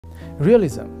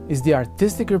Realism is the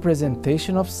artistic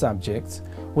representation of subjects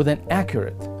with an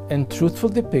accurate and truthful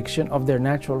depiction of their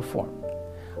natural form.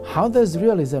 How does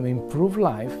realism improve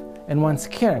life and one's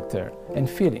character and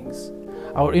feelings?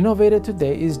 Our innovator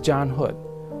today is John Hood,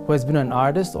 who has been an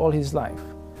artist all his life.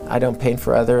 I don't paint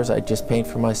for others, I just paint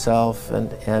for myself,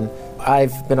 and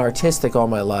I've been artistic all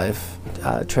my life,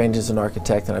 trained as an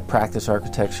architect, and I practiced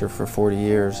architecture for 40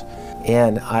 years,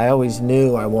 and I always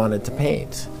knew I wanted to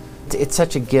paint. It's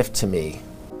such a gift to me.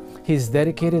 He's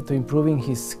dedicated to improving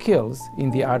his skills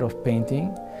in the art of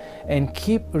painting and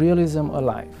keep realism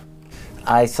alive.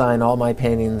 I sign all my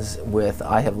paintings with,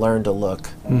 "I have learned to look,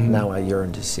 now I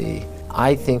yearn to see."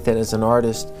 I think that as an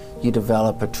artist, you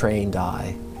develop a trained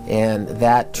eye, and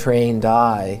that trained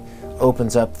eye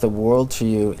opens up the world to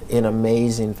you in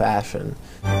amazing fashion.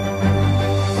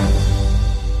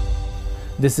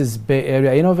 This is Bay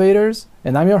Area Innovators,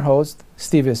 and I'm your host,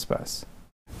 Steve Ispas.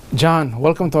 John,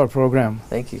 welcome to our program.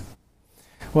 Thank you.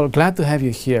 Well, glad to have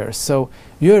you here. So,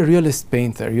 you're a realist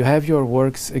painter. You have your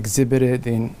works exhibited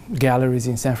in galleries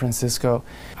in San Francisco.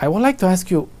 I would like to ask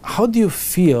you, how do you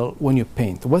feel when you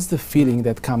paint? What's the feeling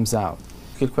that comes out?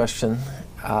 Good question.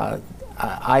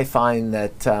 I find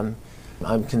that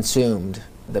I'm consumed.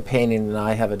 The painting and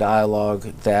I have a dialogue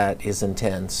that is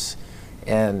intense,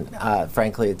 and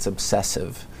frankly, it's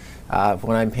obsessive.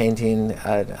 When I'm painting,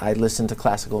 I listen to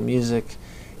classical music.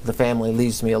 The family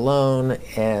leaves me alone,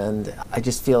 and I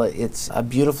just feel it's a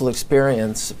beautiful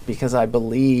experience because I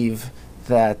believe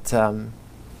that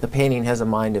the painting has a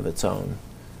mind of its own,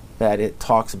 that it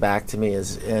talks back to me,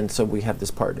 and so we have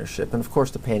this partnership. And of course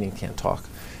the painting can't talk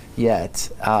yet.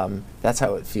 That's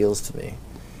how it feels to me.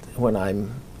 When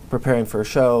I'm preparing for a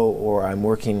show or I'm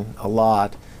working a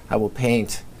lot, I will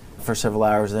paint for several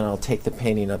hours, then I'll take the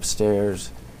painting upstairs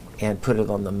and put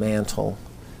it on the mantle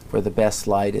where the best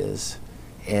light is.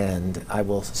 And I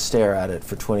will stare at it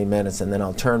for 20 minutes, and then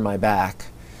I'll turn my back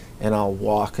and I'll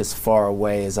walk as far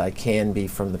away as I can be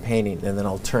from the painting, and then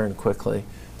I'll turn quickly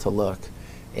to look.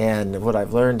 And what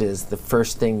I've learned is the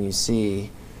first thing you see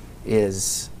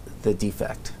is the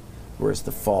defect, where's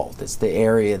the fault. It's the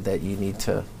area that you need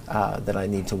to that I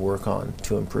need to work on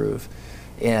to improve.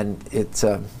 And it's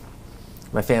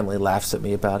my family laughs at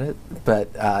me about it, but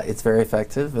it's very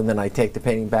effective. And then I take the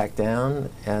painting back down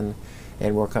and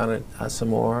work on it some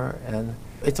more, and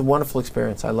it's a wonderful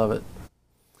experience. I love it.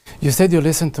 You said you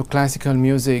listen to classical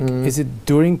music. Is it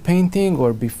during painting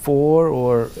or before,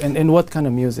 or and what kind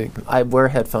of music? I wear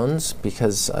headphones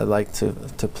because I like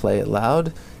to play it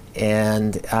loud,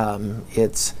 and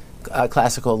it's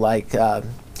classical, like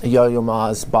Yo-Yo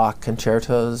Ma's Bach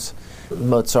concertos,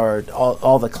 Mozart,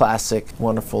 all the classic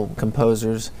wonderful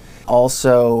composers.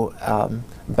 Also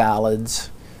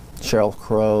ballads, Sheryl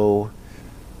Crow,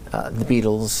 the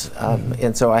Beatles,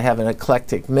 and so I have an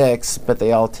eclectic mix, but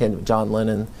they all tend, John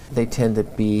Lennon, they tend to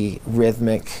be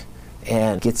rhythmic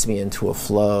and gets me into a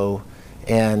flow.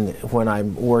 And when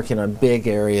I'm working on big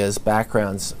areas,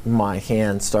 backgrounds, my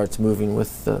hand starts moving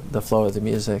with the flow of the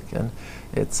music, and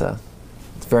it's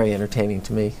very entertaining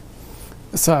to me.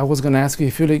 So I was going to ask you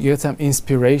if you get some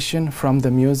inspiration from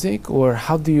the music, or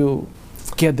how do you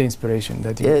get the inspiration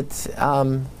that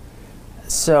you...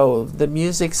 So the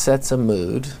music sets a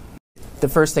mood. The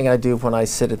first thing I do when I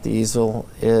sit at the easel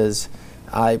is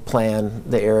I plan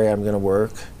the area I'm going to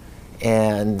work,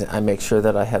 and I make sure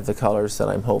that I have the colors that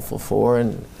I'm hopeful for,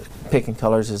 and picking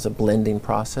colors is a blending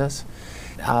process.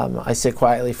 I sit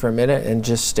quietly for a minute and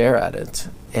just stare at it,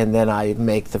 and then I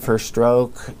make the first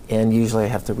stroke, and usually I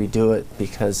have to redo it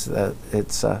because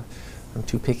I'm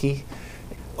too picky.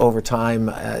 Over time,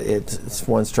 it's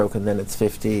one stroke and then it's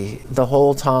 50. The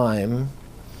whole time,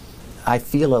 I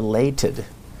feel elated.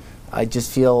 I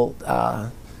just feel,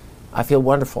 I feel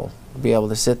wonderful to be able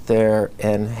to sit there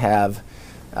and have,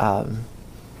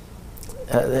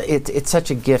 it's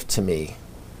such a gift to me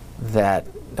that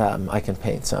I can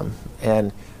paint some.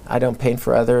 And I don't paint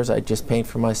for others, I just paint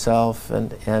for myself,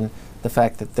 and the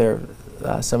fact that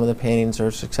some of the paintings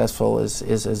are successful is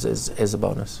a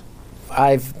bonus.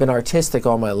 I've been artistic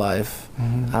all my life.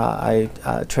 I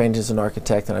trained as an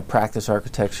architect, and I practiced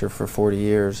architecture for 40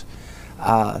 years.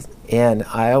 And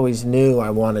I always knew I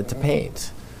wanted to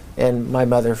paint. And my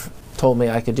mother told me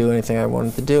I could do anything I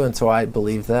wanted to do, and so I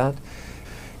believed that.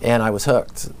 And I was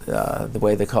hooked. The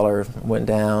way the color went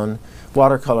down.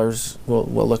 Watercolors, we'll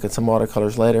look at some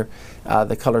watercolors later.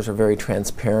 The colors are very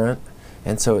transparent,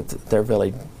 and so they're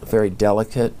really very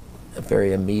delicate,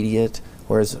 very immediate.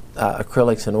 Whereas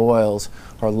acrylics and oils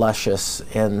are luscious,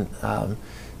 and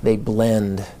they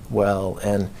blend well,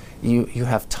 and you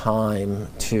have time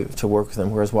to work with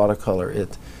them. Whereas watercolor,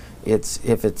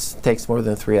 if it takes more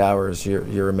than 3 hours,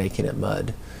 you're making it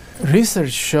mud.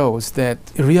 Research shows that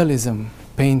realism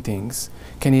paintings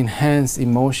can enhance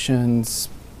emotions,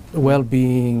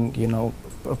 well-being,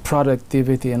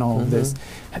 productivity, and all of this.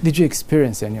 Did you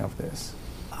experience any of this?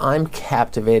 I'm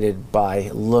captivated by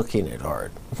looking at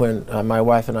art. When my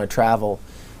wife and I travel,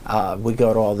 we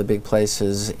go to all the big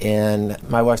places, and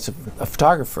my wife's a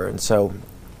photographer, and so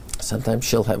sometimes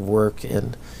she'll have work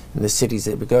in the cities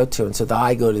that we go to, and so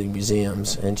I go to the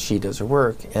museums and she does her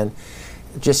work. And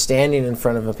just standing in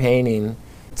front of a painting,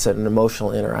 it's an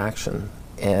emotional interaction,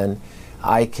 and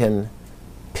I can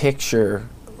picture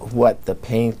what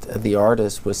the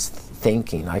artist was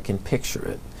thinking. I can picture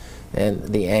it, and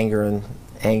the anger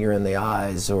in the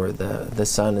eyes, or the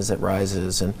sun as it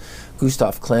rises. And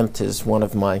Gustav Klimt is one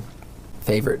of my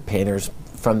favorite painters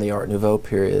from the Art Nouveau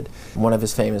period. One of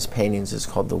his famous paintings is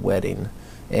called The Wedding,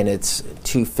 and it's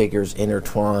two figures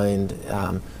intertwined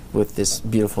with this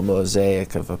beautiful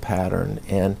mosaic of a pattern,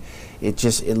 and it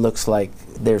looks like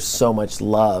there's so much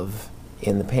love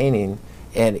in the painting,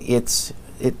 and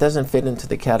it doesn't fit into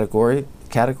the category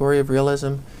of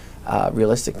realism,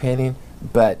 realistic painting,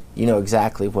 but you know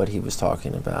exactly what he was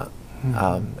talking about.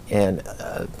 And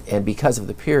because of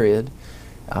the period,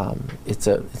 it's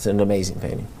an amazing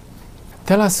painting.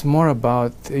 Tell us more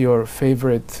about your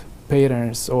favorite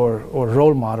painters or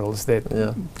role models that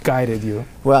guided you.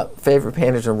 Well, favorite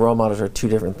painters and role models are two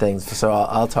different things, so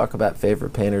I'll talk about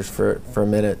favorite painters for a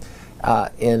minute.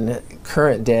 In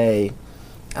current day,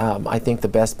 I think the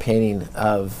best painting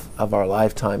of our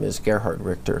lifetime is Gerhard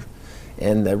Richter.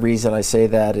 And the reason I say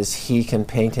that is he can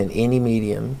paint in any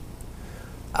medium,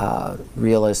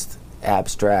 realist,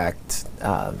 abstract,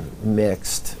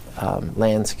 mixed,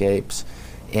 landscapes,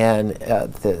 and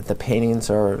the paintings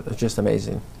are just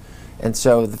amazing. And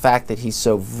so the fact that he's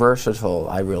so versatile,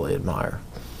 I really admire.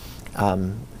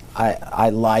 I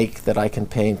like that I can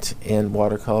paint in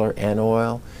watercolor and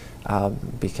oil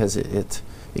because it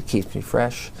keeps me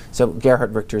fresh. So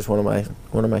Gerhard Richter is one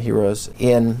of my heroes.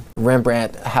 In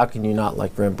Rembrandt, how can you not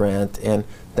like Rembrandt? And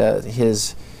the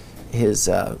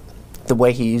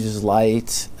way he uses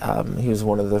light, he was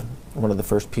one of the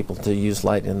first people to use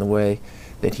light in the way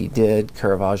that he did.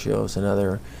 Caravaggio is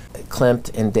another.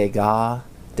 Klimt and Degas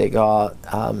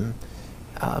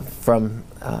from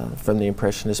the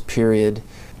Impressionist period,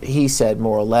 he said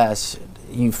more or less,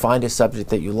 you find a subject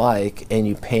that you like and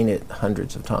you paint it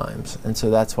hundreds of times. And so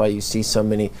that's why you see so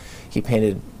many, he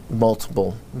painted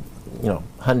multiple,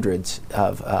 hundreds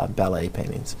of ballet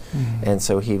paintings. And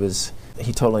so he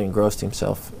totally engrossed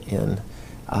himself in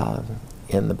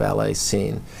the ballet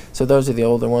scene. So those are the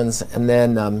older ones. And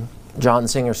then John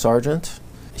Singer Sargent,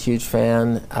 huge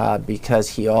fan because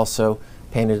he also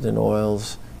painted in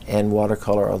oils and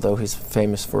watercolor, although he's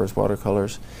famous for his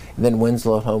watercolors. And then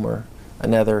Winslow Homer,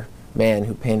 another man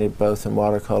who painted both in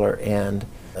watercolor and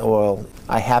oil.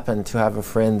 I happen to have a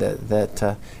friend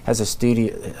that has a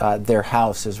studio. Their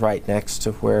house is right next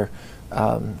to where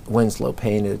Winslow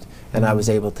painted, and I was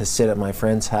able to sit at my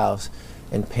friend's house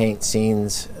and paint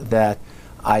scenes that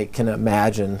I can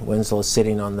imagine Winslow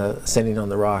sitting on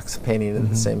the rocks painting at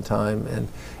the same time, and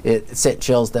it sent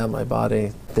chills down my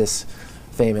body. This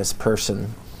famous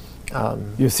person.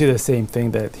 You see the same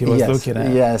thing that he was looking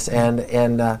at. Yes, and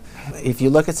if you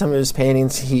look at some of his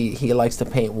paintings, he likes to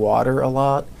paint water a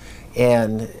lot.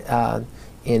 And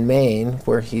in Maine,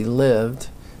 where he lived,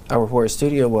 or where his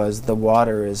studio was, the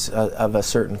water is of a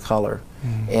certain color,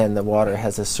 and the water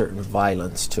has a certain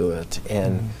violence to it,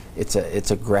 and it's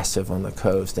aggressive on the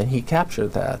coast. And he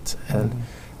captured that, and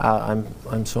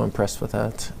I'm so impressed with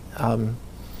that.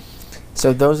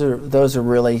 So those are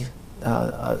really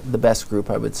the best group,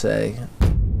 I would say.